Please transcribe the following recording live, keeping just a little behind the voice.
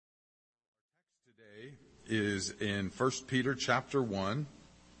is in 1 Peter chapter 1.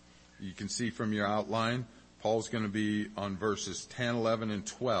 You can see from your outline, Paul's going to be on verses 10, 11, and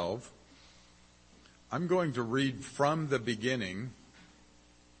 12. I'm going to read from the beginning,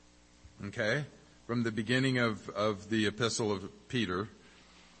 okay, from the beginning of the epistle of Peter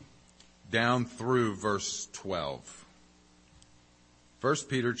down through verse 12. 1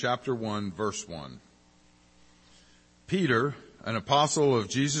 Peter chapter 1, verse 1. Peter, an apostle of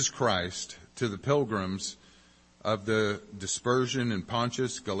Jesus Christ, to the pilgrims of the dispersion in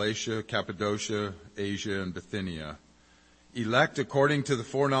Pontus, Galatia, Cappadocia, Asia, and Bithynia, elect according to the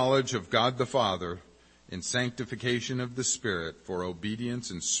foreknowledge of God the Father, in sanctification of the Spirit, for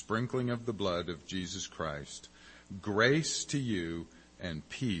obedience and sprinkling of the blood of Jesus Christ. Grace to you and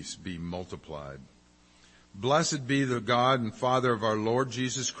peace be multiplied. Blessed be the God and Father of our Lord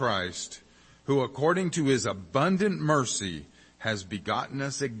Jesus Christ, who according to his abundant mercy has begotten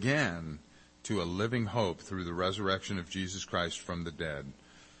us again to a living hope through the resurrection of Jesus Christ from the dead,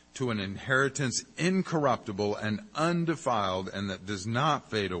 to an inheritance incorruptible and undefiled and that does not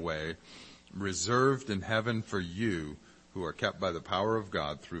fade away, reserved in heaven for you who are kept by the power of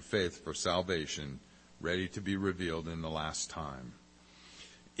God through faith for salvation, ready to be revealed in the last time.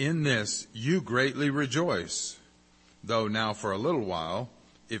 In this you greatly rejoice, though now for a little while,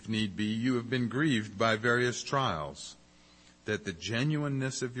 if need be, you have been grieved by various trials, that the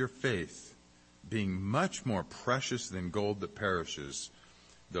genuineness of your faith, being much more precious than gold that perishes,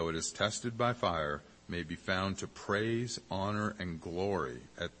 though it is tested by fire, may be found to praise, honor, and glory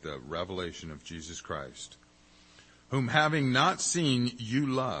at the revelation of Jesus Christ, whom having not seen you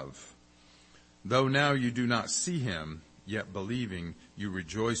love, though now you do not see him, yet believing you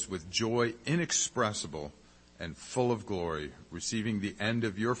rejoice with joy inexpressible and full of glory, receiving the end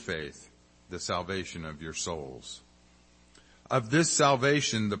of your faith, the salvation of your souls. Of this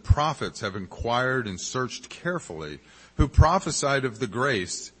salvation the prophets have inquired and searched carefully, who prophesied of the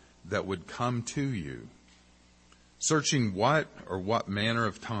grace that would come to you, searching what manner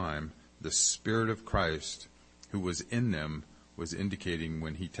of time the Spirit of Christ who was in them was indicating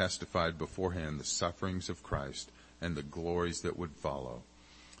when he testified beforehand the sufferings of Christ and the glories that would follow.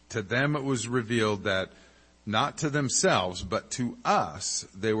 To them it was revealed that not to themselves, but to us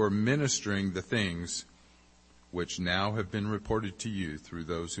they were ministering the things which now have been reported to you through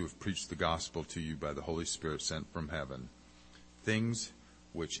those who have preached the gospel to you by the Holy Spirit sent from heaven, things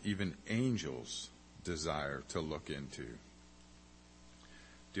which even angels desire to look into.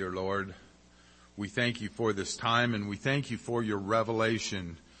 Dear Lord, we thank you for this time, and we thank you for your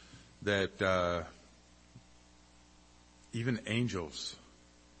revelation that even angels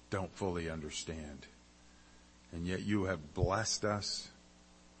don't fully understand. And yet you have blessed us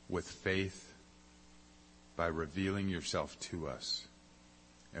with faith by revealing yourself to us.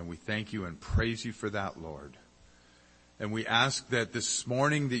 And we thank you and praise you for that, Lord. And we ask that this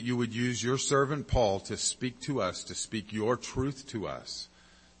morning that you would use your servant Paul to speak to us, to speak your truth to us,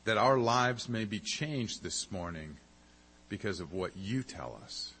 that our lives may be changed this morning because of what you tell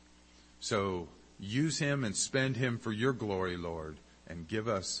us. So use him and spend him for your glory, Lord, and give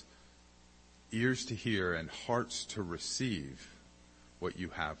us ears to hear and hearts to receive what you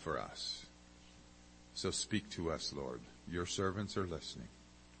have for us. So speak to us, Lord. Your servants are listening.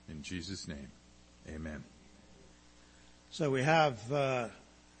 In Jesus' name, amen. So we have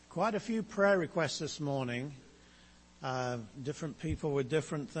quite a few prayer requests this morning. Different people with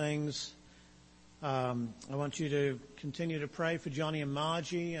different things. I want you to continue to pray for Johnny and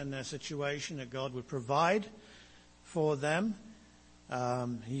Margie and their situation, that God would provide for them.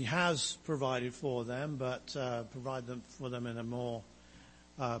 He has provided for them, but provide them for them in a more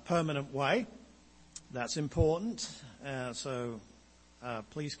permanent way. That's important. So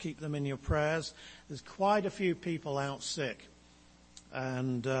please keep them in your prayers. There's quite a few people out sick.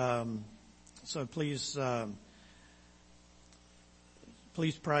 And so please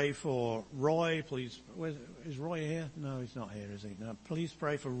pray for Roy. Is Roy here? No, he's not here, is he? No. Please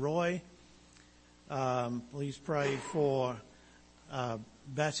pray for Roy. Please pray for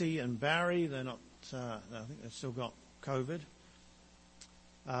Betty and Barry. They're not, I think they've still got COVID.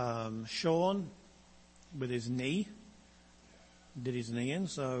 Sean, with his knee, did his knee in,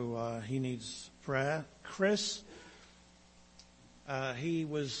 so he needs prayer. Chris, he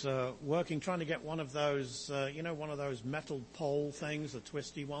was working, trying to get one of those, one of those metal pole things, the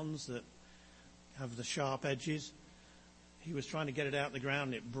twisty ones that have the sharp edges. He was trying to get it out of the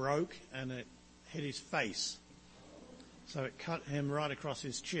ground, and it broke, and it hit his face. So it cut him right across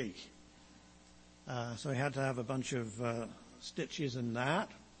his cheek. So he had to have a bunch of stitches and that.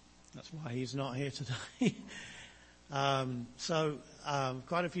 That's why he's not here today.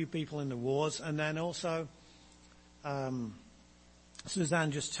 Quite a few people in the wards. And then also,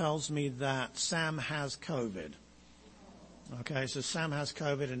 Suzanne just tells me that Sam has COVID. Okay, so Sam has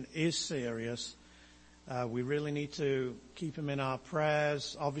COVID and is serious. We really need to keep him in our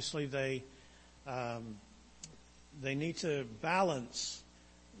prayers. Obviously, they need to balance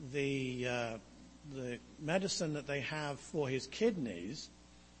the medicine that they have for his kidneys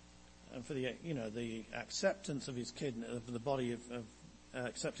and for the acceptance of his kidney, of the body of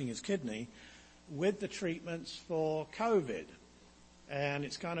accepting his kidney, with the treatments for COVID. And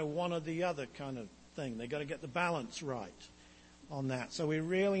it's kind of one or the other kind of thing. They've got to get the balance right on that. So we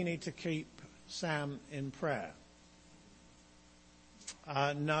really need to keep Sam in prayer.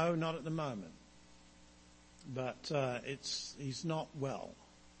 No, not at the moment. But he's not well.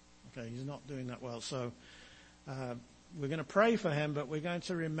 Okay, he's not doing that well. So we're going to pray for him, but we're going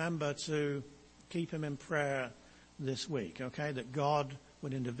to remember to keep him in prayer this week. Okay, that God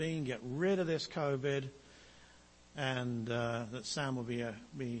would intervene, get rid of this COVID, and that Sam will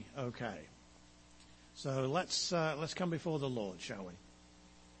be okay. So let's come before the Lord, shall we?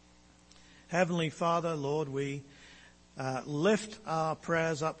 Heavenly Father, Lord, we lift our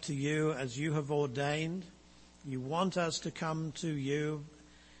prayers up to you as you have ordained. You want us to come to you,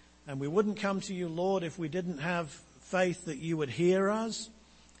 and we wouldn't come to you, Lord, if we didn't have faith that you would hear us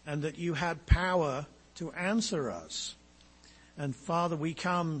and that you had power to answer us. And Father, we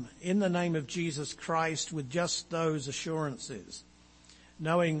come in the name of Jesus Christ with just those assurances,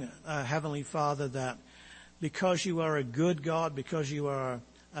 knowing, Heavenly Father, that because you are a good God, because you are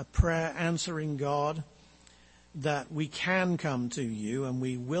a prayer answering God, that we can come to you and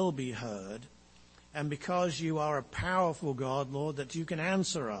we will be heard. And because you are a powerful God, Lord, that you can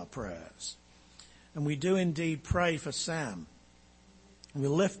answer our prayers. And we do indeed pray for Sam. We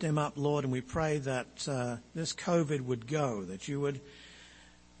lift him up, Lord, and we pray that this COVID would go, that you would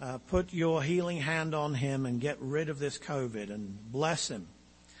put your healing hand on him and get rid of this COVID and bless him,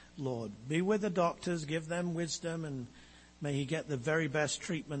 Lord. Be with the doctors, give them wisdom, and may he get the very best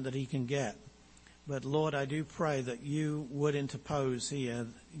treatment that he can get. But Lord, I do pray that you would interpose here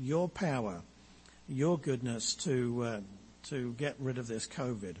your power, your goodness to get rid of this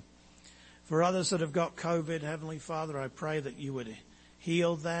COVID. For others that have got COVID, Heavenly Father, I pray that you would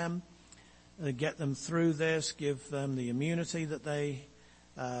heal them, get them through this, give them the immunity that they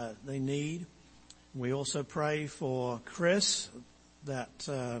need. We also pray for Chris that,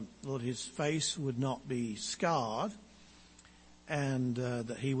 Lord, his face would not be scarred and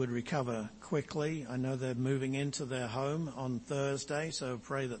that he would recover quickly. I know they're moving into their home on Thursday, so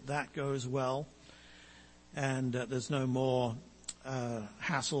pray that that goes well and there's no more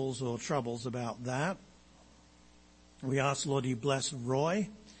hassles or troubles about that. We ask, Lord, you bless Roy.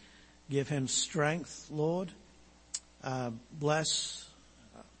 Give him strength, Lord. Bless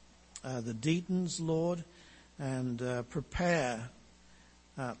the Deatons, Lord, and prepare,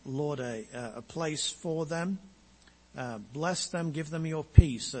 Lord, a place for them. Bless them, give them your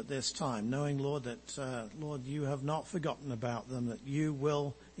peace at this time, knowing, Lord, that, Lord, you have not forgotten about them, that you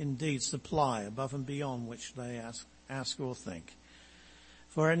will indeed supply above and beyond which they ask or think.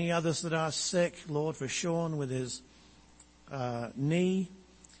 For any others that are sick, Lord, for Sean with his knee,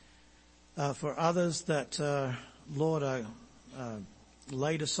 for others that, Lord, are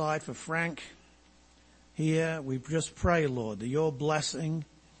laid aside for Frank here, we just pray, Lord, that your blessing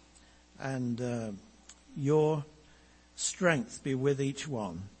and your strength be with each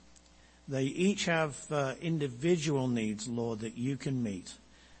one. They each have individual needs, Lord, that you can meet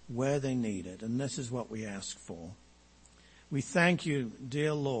where they need it, and this is what we ask for. We thank you,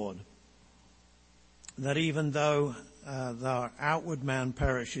 dear Lord, that even though our outward man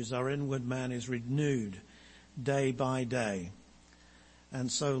perishes, our inward man is renewed day by day.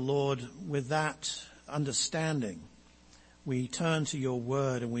 And so, Lord, with that understanding, we turn to your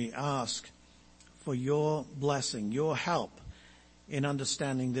word and we ask for your blessing, your help in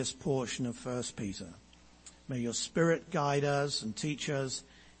understanding this portion of 1 Peter. May your Spirit guide us and teach us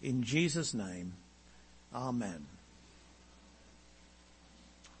in Jesus' name. Amen.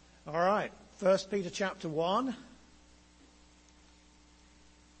 All right, 1 Peter chapter 1.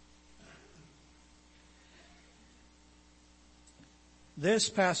 This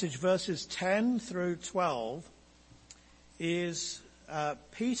passage, verses 10 through 12, is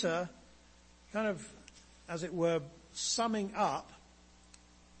Peter kind of, as it were, summing up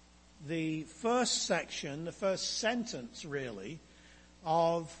the first section, the first sentence, really,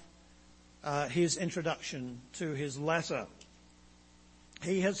 of his introduction to his letter.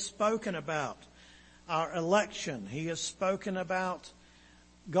 He has spoken about our election. He has spoken about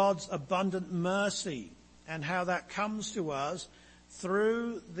God's abundant mercy and how that comes to us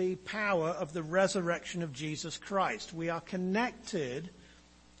through the power of the resurrection of Jesus Christ. We are connected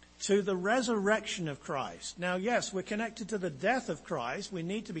to the resurrection of Christ. Now, yes, we're connected to the death of Christ. We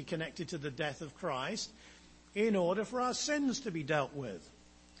need to be connected to the death of Christ in order for our sins to be dealt with.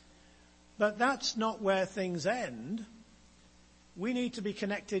 But that's not where things end. We need to be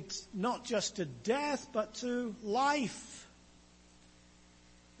connected not just to death, but to life.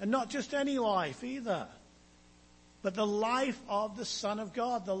 And not just any life either, but the life of the Son of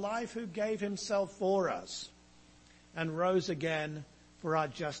God, the life who gave himself for us and rose again for our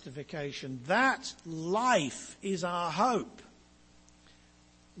justification. That life is our hope.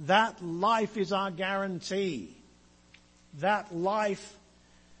 That life is our guarantee. That life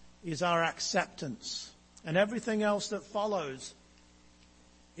is our acceptance. And everything else that follows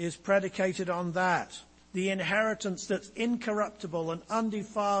is predicated on that. The inheritance that's incorruptible and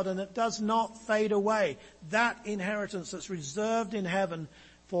undefiled and that does not fade away. That inheritance that's reserved in heaven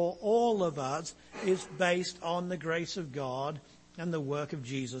for all of us is based on the grace of God and the work of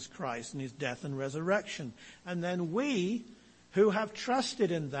Jesus Christ and his death and resurrection. And then we who have trusted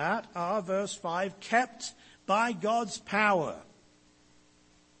in that are, verse 5, kept by God's power.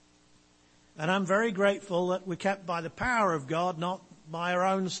 And I'm very grateful that we're kept by the power of God, not by our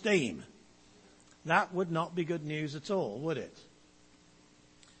own steam. That would not be good news at all, would it?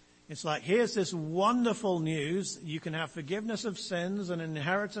 It's like, here's this wonderful news. You can have forgiveness of sins and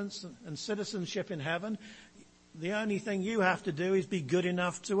inheritance and citizenship in heaven. The only thing you have to do is be good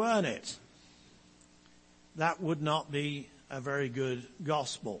enough to earn it. That would not be a very good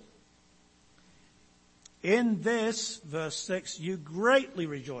gospel. In this, verse 6, you greatly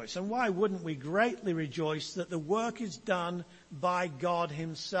rejoice. And why wouldn't we greatly rejoice that the work is done by God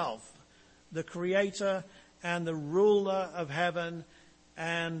himself, the creator and the ruler of heaven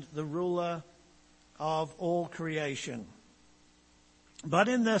and the ruler of all creation. But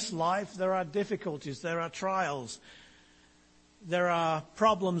in this life, there are difficulties, there are trials, there are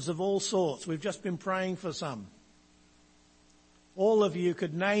problems of all sorts. We've just been praying for some. All of you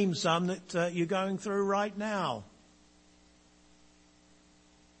could name some that you're going through right now.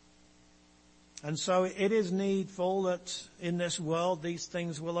 And so it is needful that in this world these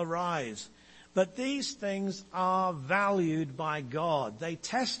things will arise. But these things are valued by God. They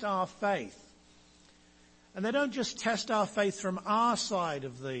test our faith. And they don't just test our faith from our side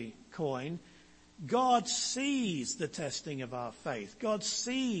of the coin. God sees the testing of our faith. God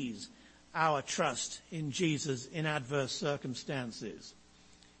sees our trust in Jesus in adverse circumstances.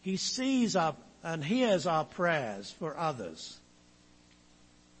 He sees and hears our prayers for others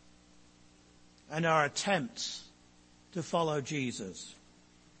and our attempts to follow Jesus.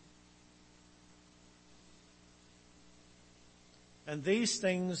 And these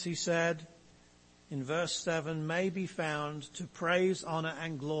things, he said in verse 7, may be found to praise, honor,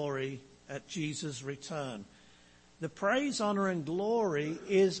 and glory at Jesus' return. The praise, honor, and glory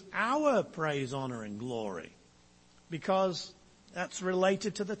is our praise, honor, and glory, because that's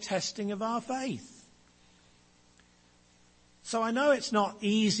related to the testing of our faith. So I know it's not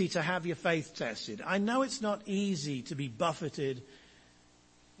easy to have your faith tested. I know it's not easy to be buffeted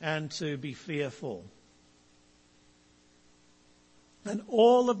and to be fearful. And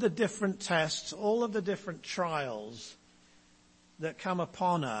all of the different tests, all of the different trials that come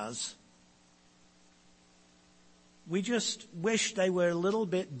upon us, we just wish they were a little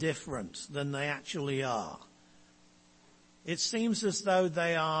bit different than they actually are. It seems as though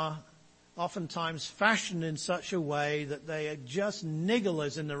they are oftentimes fashioned in such a way that they just niggle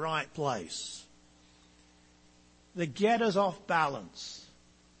us in the right place. They get us off balance.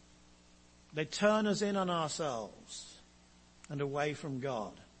 They turn us in on ourselves and away from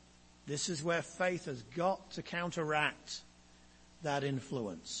God. This is where faith has got to counteract that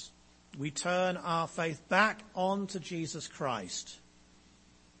influence. We turn our faith back onto Jesus Christ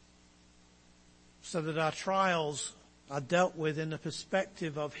so that our trials are dealt with in the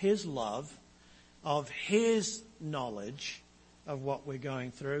perspective of his love, of his knowledge of what we're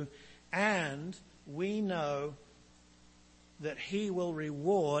going through, and we know that he will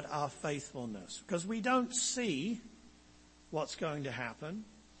reward our faithfulness. Because we don't see what's going to happen.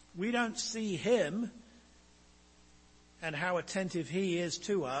 We don't see him and how attentive he is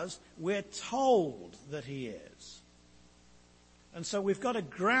to us. We're told that he is. And so we've got to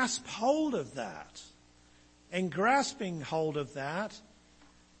grasp hold of that. In grasping hold of that,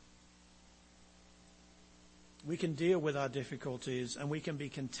 we can deal with our difficulties and we can be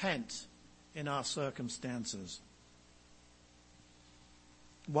content in our circumstances.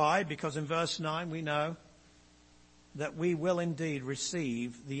 Why? Because in verse 9 we know that we will indeed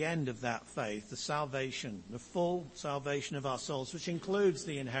receive the end of that faith, the salvation, the full salvation of our souls, which includes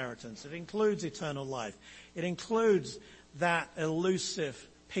the inheritance. It includes eternal life. It includes that elusive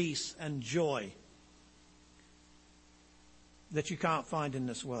peace and joy that you can't find in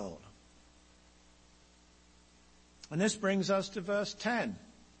this world. And this brings us to verse 10,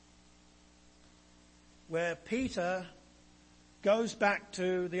 where Peter goes back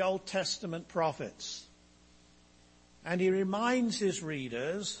to the Old Testament prophets. And he reminds his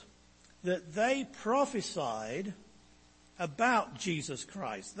readers that they prophesied about Jesus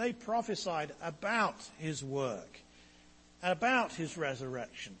Christ. They prophesied about his work, about his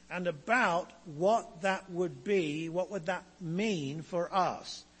resurrection, and about what that would be, what would that mean for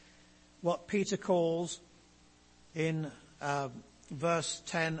us. What Peter calls in verse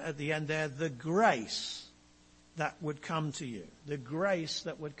 10 at the end there, the grace that would come to you. The grace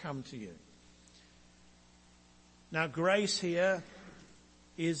that would come to you. Now, grace here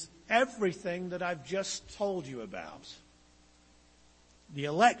is everything that I've just told you about. The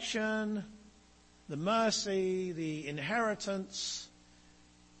election, the mercy, the inheritance,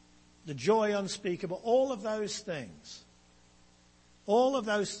 the joy unspeakable, all of those things. All of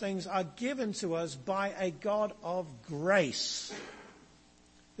those things are given to us by a God of grace.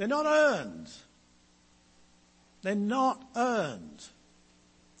 They're not earned. They're not earned.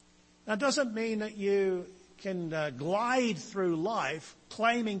 That doesn't mean that you can glide through life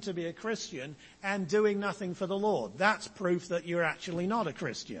claiming to be a Christian and doing nothing for the Lord. That's proof that you're actually not a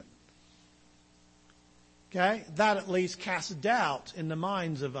Christian. Okay? That at least casts doubt in the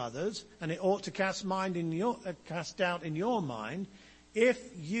minds of others, and it ought to cast doubt in your mind if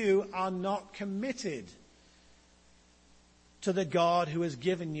you are not committed to the God who has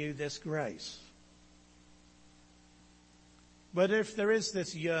given you this grace. But if there is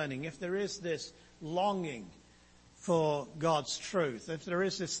this yearning, if there is this longing for God's truth, if there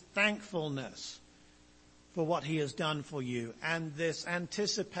is this thankfulness for what he has done for you, and this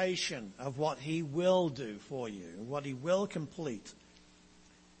anticipation of what he will do for you, what he will complete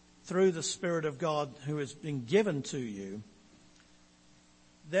through the Spirit of God who has been given to you,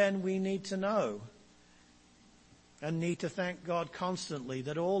 then we need to know and need to thank God constantly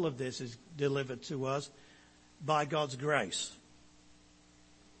that all of this is delivered to us by God's grace.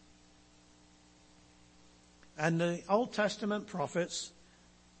 And the Old Testament prophets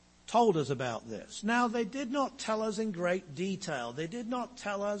told us about this. Now, they did not tell us in great detail. They did not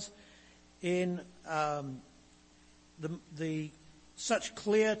tell us in such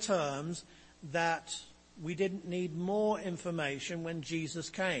clear terms that we didn't need more information when Jesus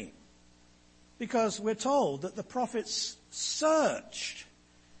came. Because we're told that the prophets searched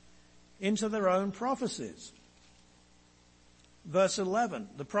into their own prophecies. Verse 11,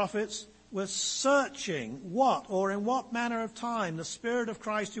 the prophets were searching what or in what manner of time the Spirit of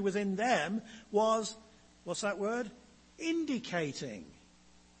Christ who was in them was, what's that word? Indicating.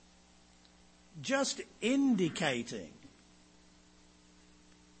 Just indicating.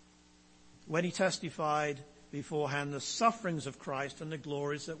 When he testified beforehand the sufferings of Christ and the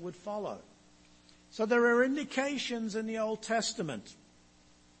glories that would follow. So there are indications in the Old Testament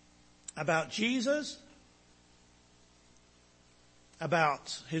about Jesus,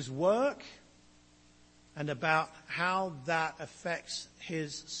 about his work, and about how that affects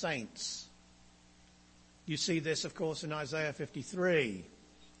his saints. You see this, of course, in Isaiah 53. You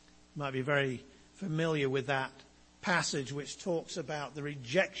might be very familiar with that passage which talks about the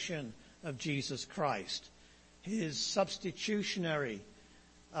rejection of Jesus Christ, his substitutionary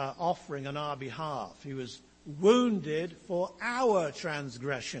offering on our behalf. He was wounded for our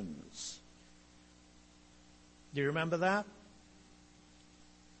transgressions. Do you remember that?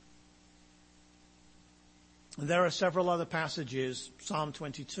 There are several other passages, Psalm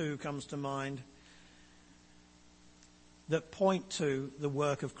 22 comes to mind, that point to the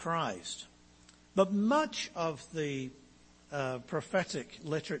work of Christ. But much of the prophetic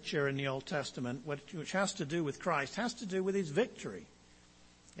literature in the Old Testament, which has to do with Christ, has to do with his victory.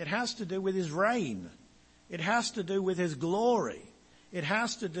 It has to do with his reign. It has to do with his glory. It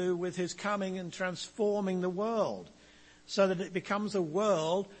has to do with his coming and transforming the world so that it becomes a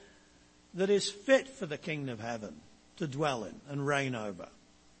world that is fit for the kingdom of heaven to dwell in and reign over.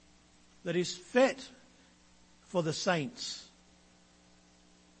 That is fit for the saints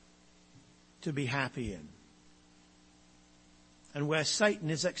to be happy in. And where Satan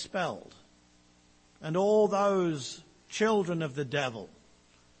is expelled. And all those children of the devil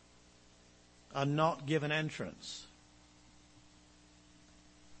are not given entrance.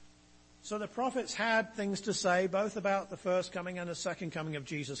 So the prophets had things to say both about the first coming and the second coming of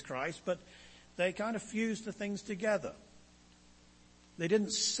Jesus Christ, but they kind of fused the things together. They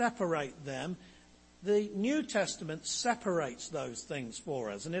didn't separate them. The New Testament separates those things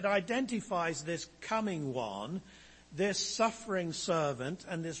for us, and it identifies this coming one, this suffering servant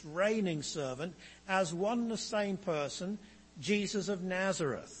and this reigning servant as one and the same person, Jesus of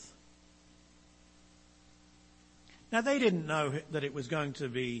Nazareth. Now, they didn't know that it was going to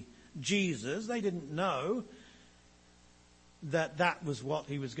be Jesus. They didn't know that that was what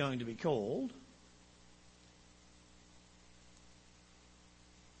he was going to be called.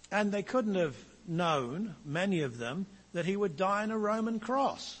 And they couldn't have known, many of them, that he would die on a Roman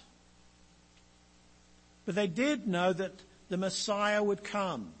cross. But they did know that the Messiah would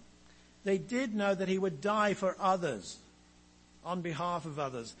come. They did know that he would die for others, on behalf of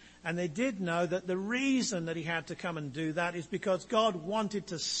others. And they did know that the reason that he had to come and do that is because God wanted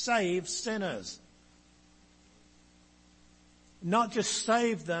to save sinners. Not just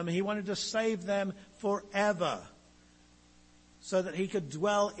save them, he wanted to save them forever, so that he could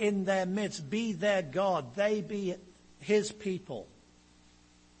dwell in their midst, be their God, they be his people.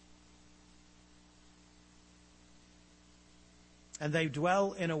 And they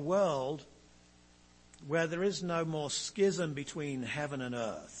dwell in a world where there is no more schism between heaven and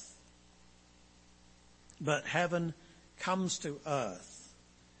earth. But heaven comes to earth.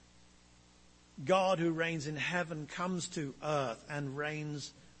 God who reigns in heaven comes to earth and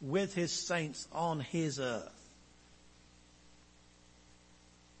reigns with his saints on his earth.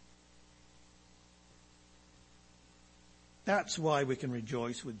 That's why we can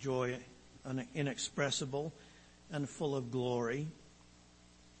rejoice with joy inexpressible and full of glory.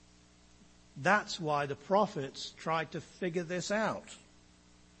 That's why the prophets tried to figure this out.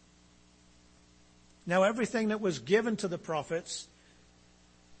 Now, everything that was given to the prophets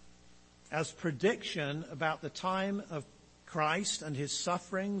as prediction about the time of Christ and his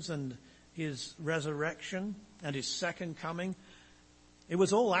sufferings and his resurrection and his second coming, it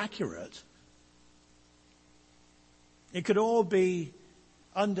was all accurate. It could all be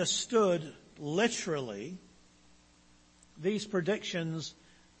understood literally. These predictions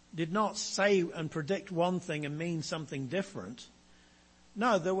did not say and predict one thing and mean something different.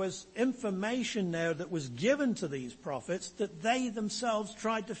 No, there was information there that was given to these prophets that they themselves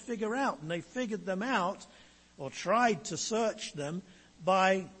tried to figure out. And they figured them out, or tried to search them,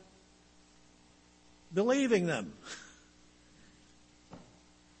 by believing them.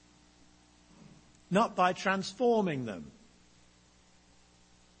 Not by transforming them.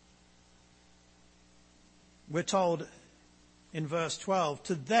 We're told in verse 12,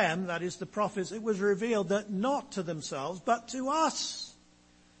 to them, that is the prophets, it was revealed that not to themselves, but to us,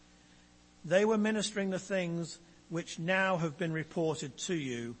 they were ministering the things which now have been reported to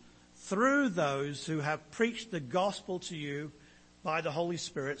you through those who have preached the gospel to you by the Holy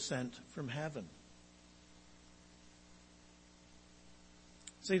Spirit sent from heaven.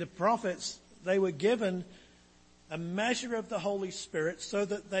 See, the prophets, they were given a measure of the Holy Spirit so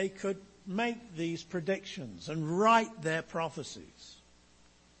that they could make these predictions and write their prophecies.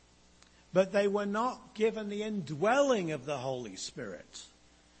 But they were not given the indwelling of the Holy Spirit.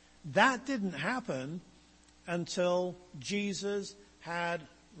 That didn't happen until Jesus had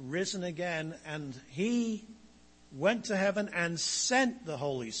risen again and he went to heaven and sent the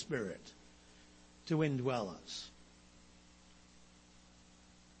Holy Spirit to indwell us.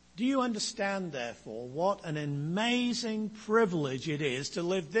 Do you understand, therefore, what an amazing privilege it is to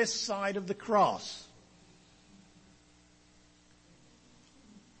live this side of the cross?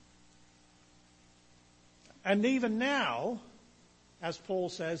 And even now, as Paul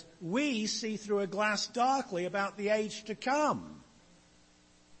says, we see through a glass darkly about the age to come.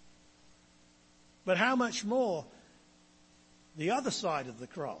 But how much more the other side of the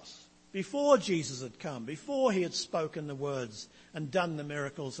cross? Before Jesus had come, before he had spoken the words and done the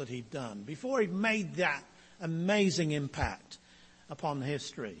miracles that he'd done, before he'd made that amazing impact upon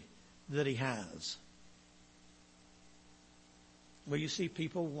history that he has. Where you see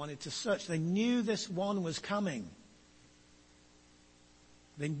people wanted to search. They knew this one was coming.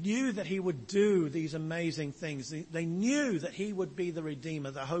 They knew that he would do these amazing things. They knew that he would be the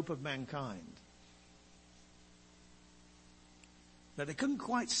Redeemer, the hope of mankind. But they couldn't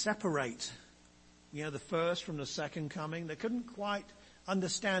quite separate, the first from the second coming. They couldn't quite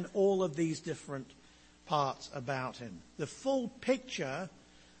understand all of these different parts about him. The full picture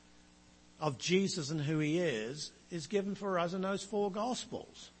of Jesus and who he is given for us in those four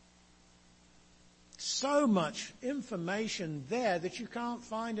Gospels. So much information there that you can't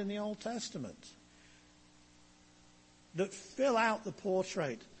find in the Old Testament that fill out the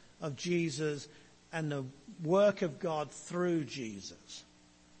portrait of Jesus and the work of God through Jesus.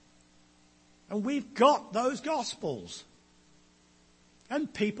 And we've got those Gospels.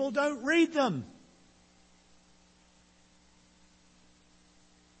 And people don't read them.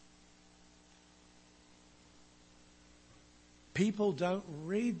 People don't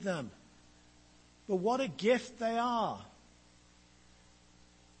read them. But what a gift they are.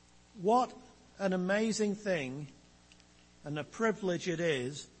 What an amazing thing and a privilege it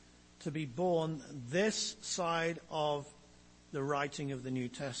is to be born this side of the writing of the New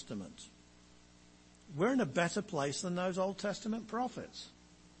Testament. We're in a better place than those Old Testament prophets.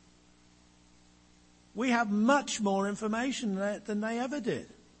 We have much more information than they ever did.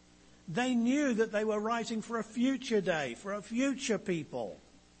 They knew that they were writing for a future day, for a future people.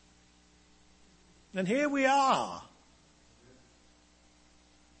 And here we are.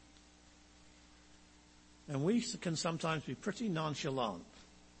 And we can sometimes be pretty nonchalant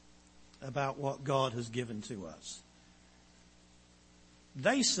about what God has given to us.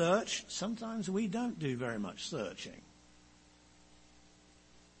 They search. Sometimes we don't do very much searching.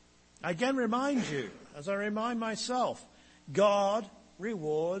 I again remind you, as I remind myself, God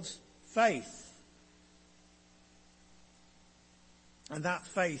rewards faith. And that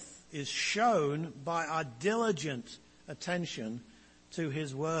faith is shown by our diligent attention to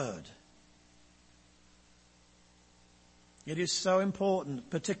His Word. It is so important,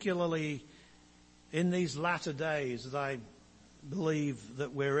 particularly in these latter days that I believe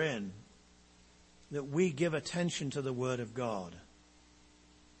that we're in, that we give attention to the Word of God.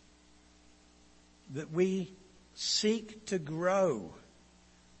 That we seek to grow.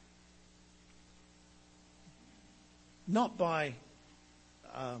 Not by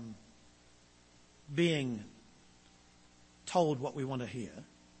being told what we want to hear,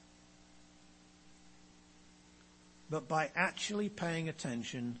 but by actually paying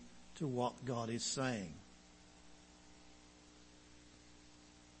attention to what God is saying.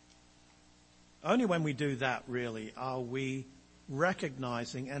 Only when we do that, really, are we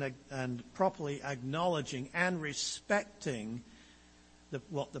recognizing and properly acknowledging and respecting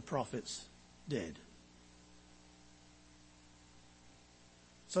what the prophets did.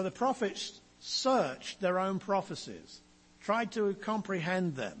 So the prophets searched their own prophecies, tried to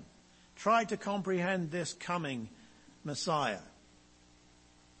comprehend them, tried to comprehend this coming Messiah.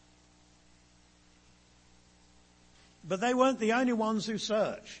 But they weren't the only ones who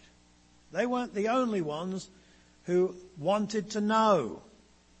searched. They weren't the only ones who wanted to know.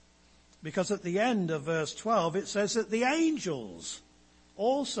 Because at the end of verse 12 it says that the angels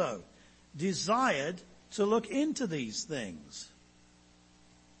also desired to look into these things.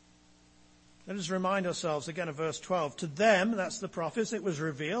 Let us remind ourselves again of verse 12. To them, that's the prophets, it was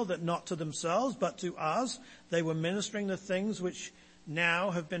revealed that not to themselves but to us they were ministering the things which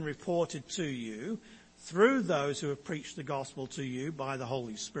now have been reported to you through those who have preached the gospel to you by the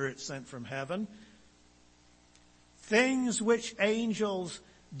Holy Spirit sent from heaven. Things which angels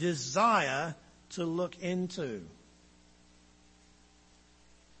desire to look into.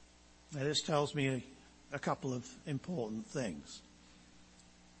 Now this tells me a couple of important things.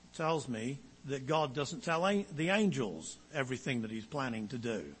 It tells me that God doesn't tell the angels everything that He's planning to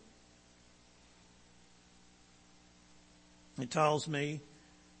do. It tells me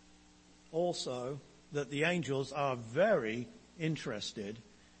also that the angels are very interested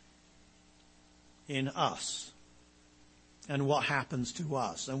in us and what happens to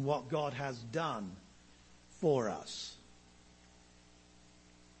us and what God has done for us.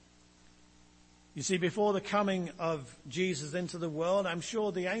 You see, before the coming of Jesus into the world, I'm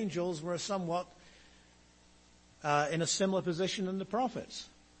sure the angels were somewhat in a similar position than the prophets.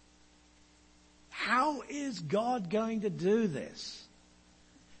 How is God going to do this?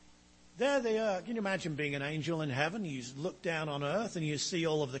 There they are. Can you imagine being an angel in heaven? You look down on earth and you see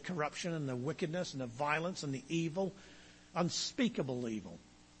all of the corruption and the wickedness and the violence and the evil, unspeakable evil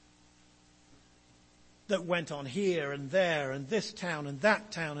that went on here and there and this town and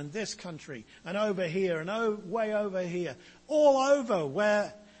that town and this country and over here and way over here. All over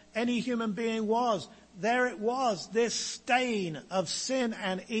where any human being was, there it was, this stain of sin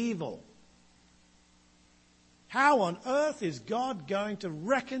and evil. How on earth is God going to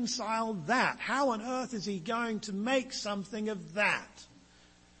reconcile that? How on earth is He going to make something of that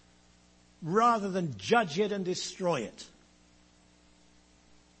rather than judge it and destroy it?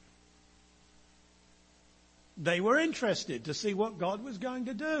 They were interested to see what God was going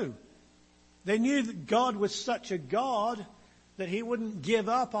to do. They knew that God was such a God that He wouldn't give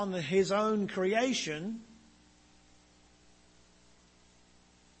up on His own creation.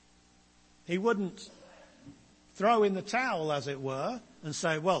 He wouldn't throw in the towel, as it were, and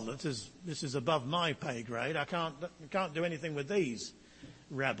say, well, this is above my pay grade. I can't do anything with these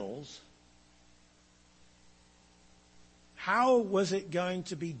rebels. How was it going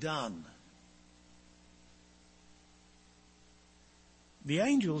to be done? The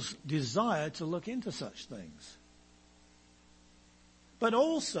angels desire to look into such things. But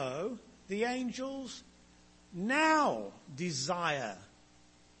also, the angels now desire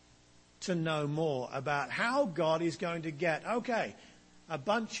to know more about how God is going to get, a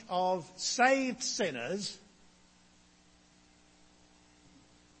bunch of saved sinners,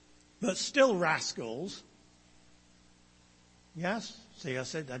 but still rascals. Yes? See, I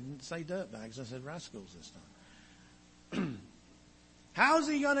didn't say dirtbags, I said rascals this time. How's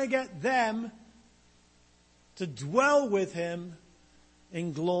he going to get them to dwell with him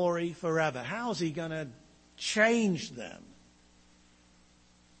in glory forever? How's he going to change them?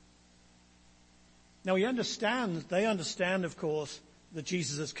 Now they understand, of course, that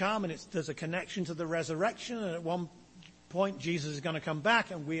Jesus has come, and there's a connection to the resurrection, and at one point Jesus is going to come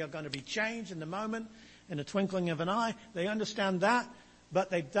back and we are going to be changed in the moment, in the twinkling of an eye. They understand that, but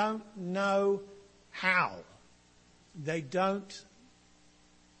they don't know how. They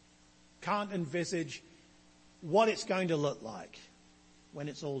can't envisage what it's going to look like when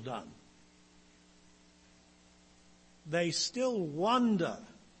it's all done. They still wonder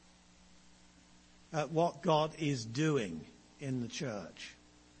at what God is doing in the church.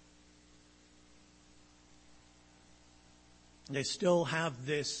 They still have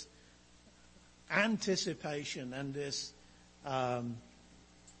this anticipation and this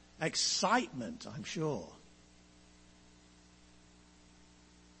excitement, I'm sure.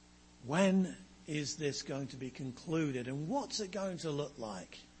 When is this going to be concluded, and what's it going to look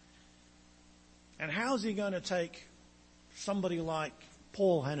like? And how's he going to take somebody like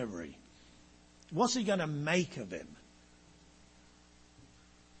Paul Hennebery? What's he going to make of him?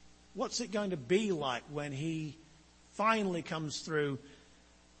 What's it going to be like when he finally comes through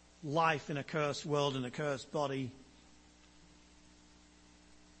life in a cursed world and a cursed body,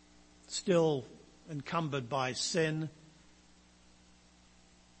 still encumbered by sin?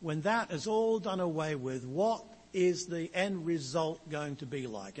 When that is all done away with, what is the end result going to be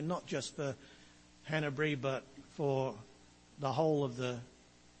like? And not just for Hennebery, but for the whole of the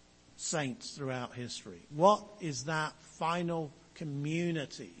saints throughout history. What is that final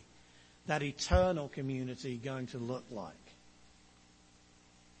community, that eternal community, going to look like?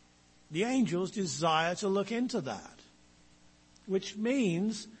 The angels desire to look into that, which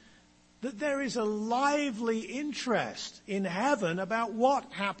means that there is a lively interest in heaven about what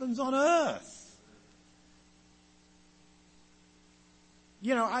happens on earth.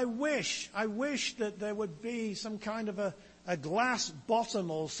 You know, I wish that there would be some kind of a glass bottom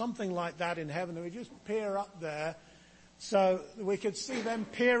or something like that in heaven, that we just peer up there so we could see them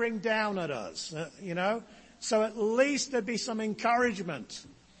peering down at us, so at least there'd be some encouragement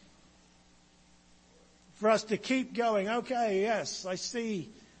for us to keep going. Okay, yes, I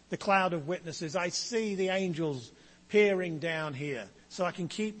see the cloud of witnesses. I see the angels peering down here, so I can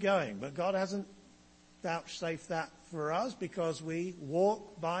keep going. But God hasn't vouchsafed that for us, because we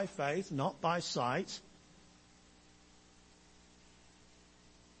walk by faith, not by sight.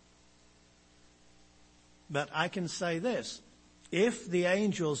 But I can say this: if the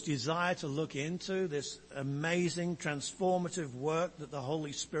angels desire to look into this amazing transformative work that the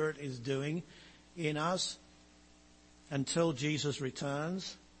Holy Spirit is doing in us until Jesus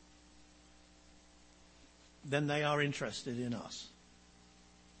returns, then they are interested in us.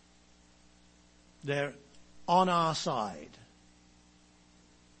 They're on our side.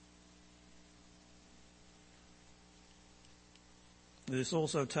 This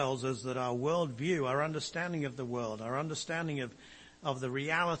also tells us that our worldview, our understanding of the world, our understanding of the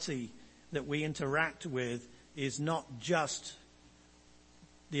reality that we interact with is not just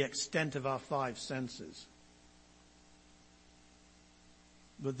the extent of our five senses.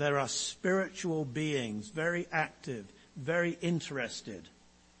 But there are spiritual beings, very active, very interested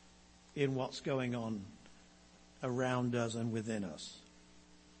in what's going on around us and within us.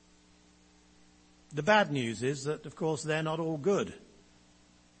 The bad news is that, of course, they're not all good.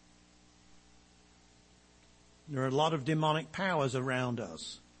 There are a lot of demonic powers around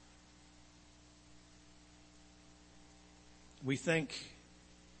us. I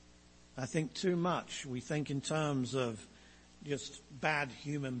think too much. We think in terms of just bad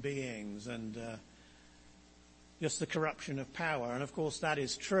human beings and just the corruption of power. And of course that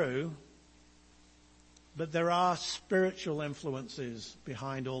is true. But there are spiritual influences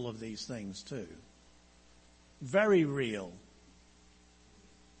behind all of these things too. Very real.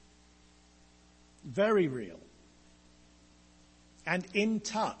 Very real. And in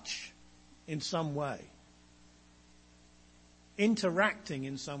touch in some way. Interacting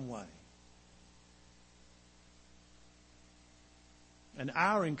in some way. And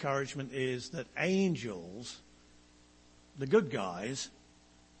our encouragement is that angels, the good guys,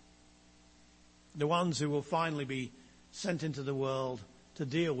 the ones who will finally be sent into the world to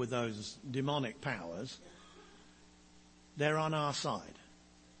deal with those demonic powers, they're on our side.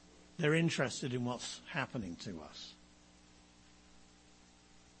 They're interested in what's happening to us.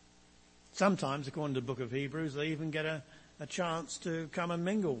 Sometimes, according to the book of Hebrews, they even get a chance to come and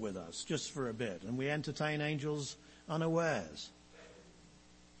mingle with us just for a bit, and we entertain angels unawares.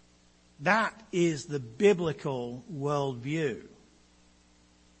 That is the biblical worldview.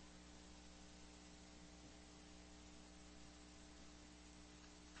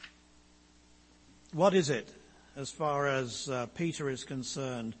 What is it as far as Peter is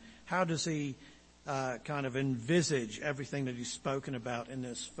concerned? How does he kind of envisage everything that he's spoken about in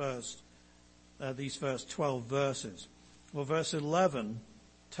these first 12 verses? Well, verse 11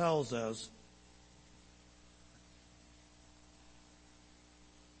 tells us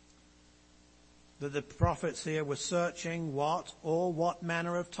that the prophets here were searching what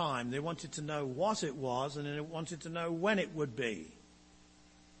manner of time. They wanted to know what it was, and they wanted to know when it would be.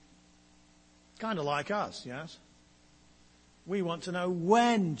 Kind of like us, yes? We want to know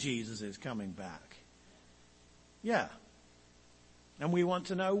when Jesus is coming back. Yeah. And we want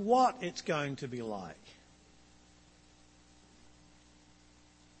to know what it's going to be like.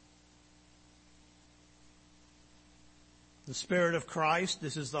 The Spirit of Christ,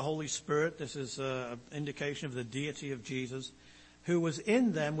 this is the Holy Spirit, this is an indication of the deity of Jesus, who was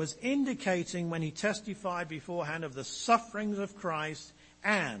in them, was indicating when he testified beforehand of the sufferings of Christ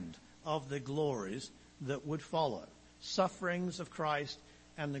and of the glories that would follow. Sufferings of Christ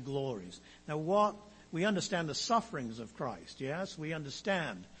and the glories. Now we understand the sufferings of Christ, yes? We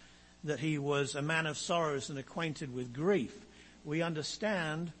understand that he was a man of sorrows and acquainted with grief. We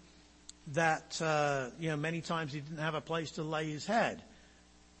understand that, many times he didn't have a place to lay his head.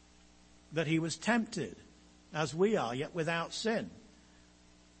 That he was tempted, as we are, yet without sin.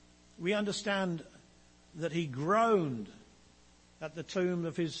 We understand that he groaned at the tomb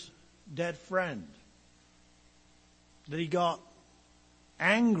of his dead friend. That he got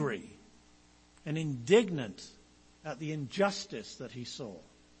angry and indignant at the injustice that he saw,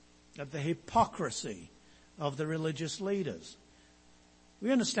 at the hypocrisy of the religious leaders.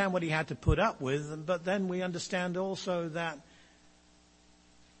 We understand what he had to put up with, but then we understand also that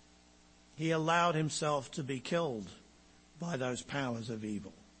he allowed himself to be killed by those powers of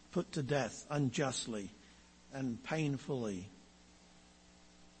evil, put to death unjustly and painfully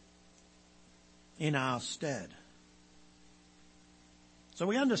in our stead. So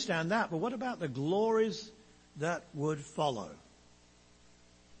we understand that, but what about the glories that would follow?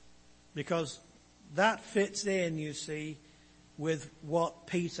 Because that fits in, you see, with what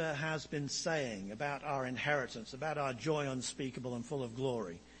Peter has been saying about our inheritance, about our joy unspeakable and full of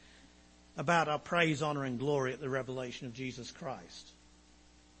glory, about our praise, honor, and glory at the revelation of Jesus Christ.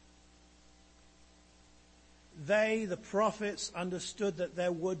 They, the prophets, understood that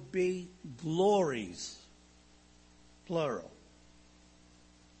there would be glories, plural.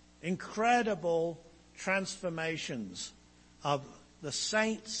 Incredible transformations of the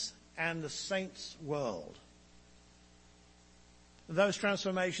saints and the saints' world. Those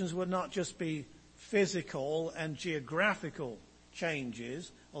transformations would not just be physical and geographical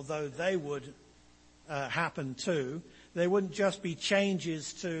changes, although they would happen too. They wouldn't just be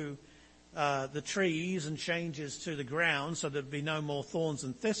changes to the trees and changes to the ground, so there'd be no more thorns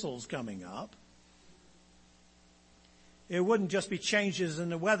and thistles coming up. It wouldn't just be changes in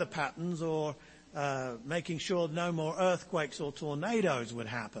the weather patterns or making sure no more earthquakes or tornadoes would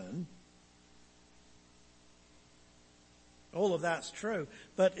happen. All of that's true,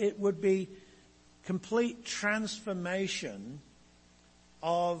 but it would be complete transformation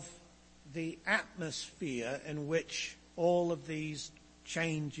of the atmosphere in which all of these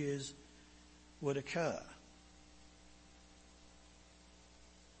changes would occur.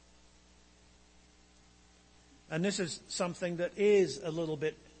 And this is something that is a little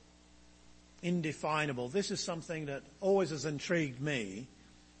bit indefinable. This is something that always has intrigued me,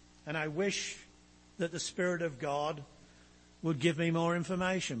 and I wish that the Spirit of God would give me more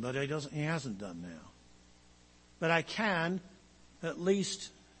information, but he hasn't done now. But I can at least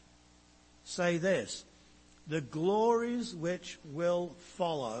say this. The glories which will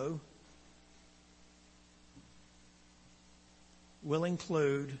follow will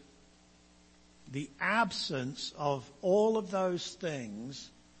include the absence of all of those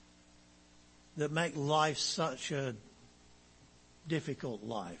things that make life such a difficult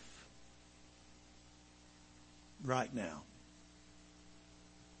life right now.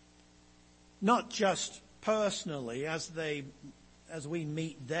 Not just personally as they as we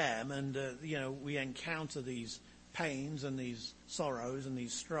meet them and, we encounter these pains and these sorrows and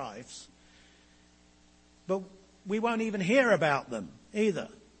these strifes, but we won't even hear about them either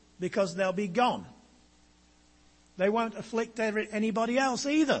because they'll be gone. They won't afflict anybody else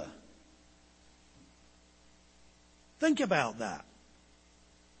either. Think about that.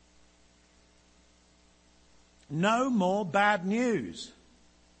 No more bad news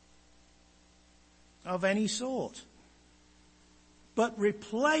of any sort. But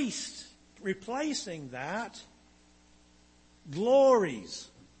replacing that, glories.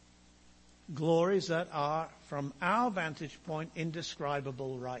 Glories that are, from our vantage point,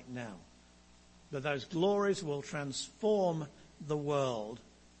 indescribable right now. But those glories will transform the world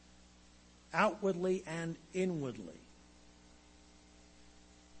outwardly and inwardly.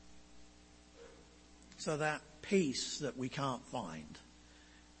 So that peace that we can't find,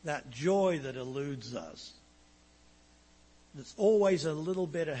 that joy that eludes us, that's always a little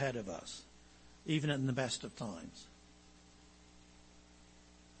bit ahead of us, even in the best of times.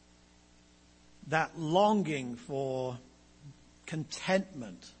 That longing for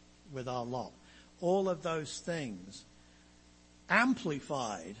contentment with our lot, all of those things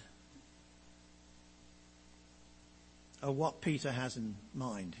amplified are what Peter has in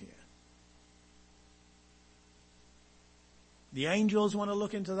mind here. The angels want to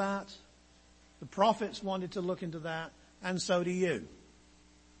look into that. The prophets wanted to look into that. And so do you.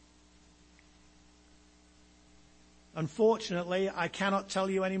 Unfortunately, I cannot tell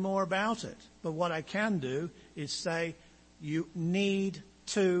you any more about it. But what I can do is say, you need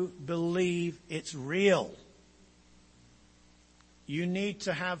to believe it's real. You need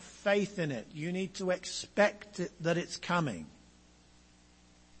to have faith in it. You need to expect that it's coming.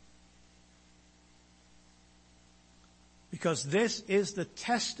 Because this is the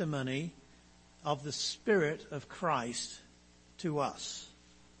testimony of the Spirit of Christ to us.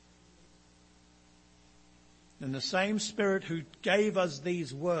 And the same Spirit who gave us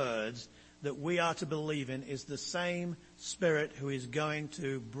these words that we are to believe in is the same Spirit who is going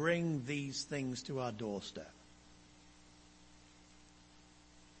to bring these things to our doorstep.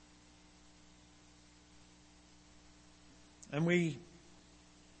 And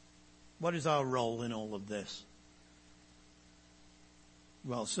what is our role in all of this?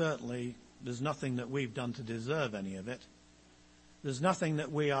 Well, certainly there's nothing that we've done to deserve any of it. There's nothing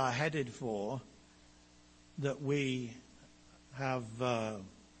that we are headed for that we have,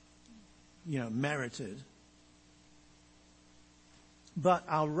 merited. But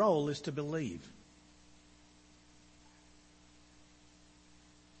our role is to believe.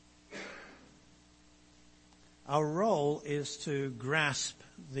 Our role is to grasp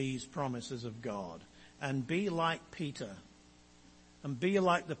these promises of God and be like Peter and be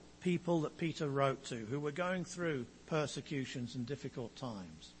like the people that Peter wrote to who were going through persecutions and difficult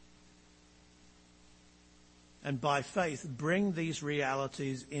times. And by faith, bring these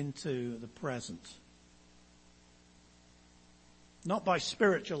realities into the present. Not by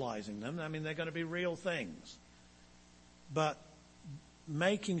spiritualizing them. I mean, they're going to be real things. But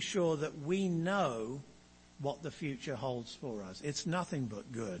making sure that we know what the future holds for us. It's nothing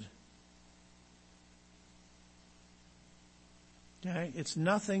but good. Okay? It's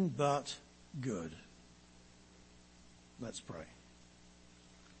nothing but good. Let's pray.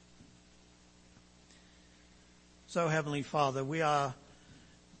 So, Heavenly Father, we are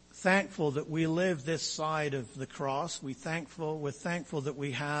thankful that we live this side of the cross. We're thankful that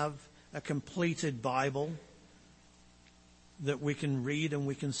we have a completed Bible that we can read and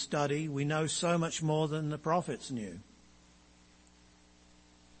we can study. We know so much more than the prophets knew.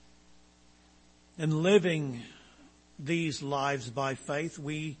 In living these lives by faith,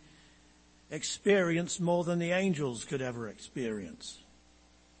 we experience more than the angels could ever experience.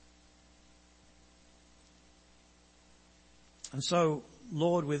 And so,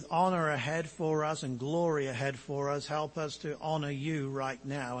 Lord, with honor ahead for us and glory ahead for us, help us to honor you right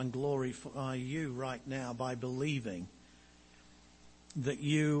now and glorify you right now by believing that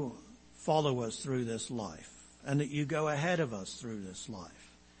you follow us through this life and that you go ahead of us through this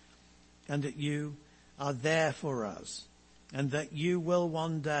life and that you are there for us and that you will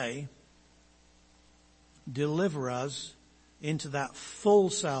one day deliver us into that full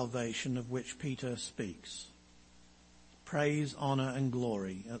salvation of which Peter speaks. Praise, honor, and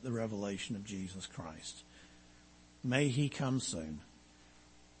glory at the revelation of Jesus Christ. May he come soon.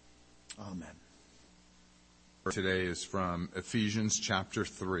 Amen. Today is from Ephesians chapter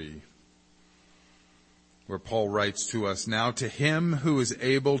 3, where Paul writes to us, "Now to him who is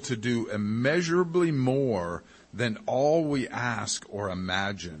able to do immeasurably more than all we ask or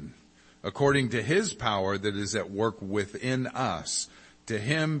imagine, according to his power that is at work within us. To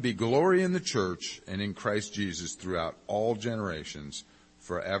him be glory in the church and in Christ Jesus throughout all generations,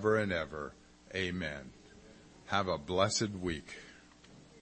 forever and ever. Amen. Have a blessed week.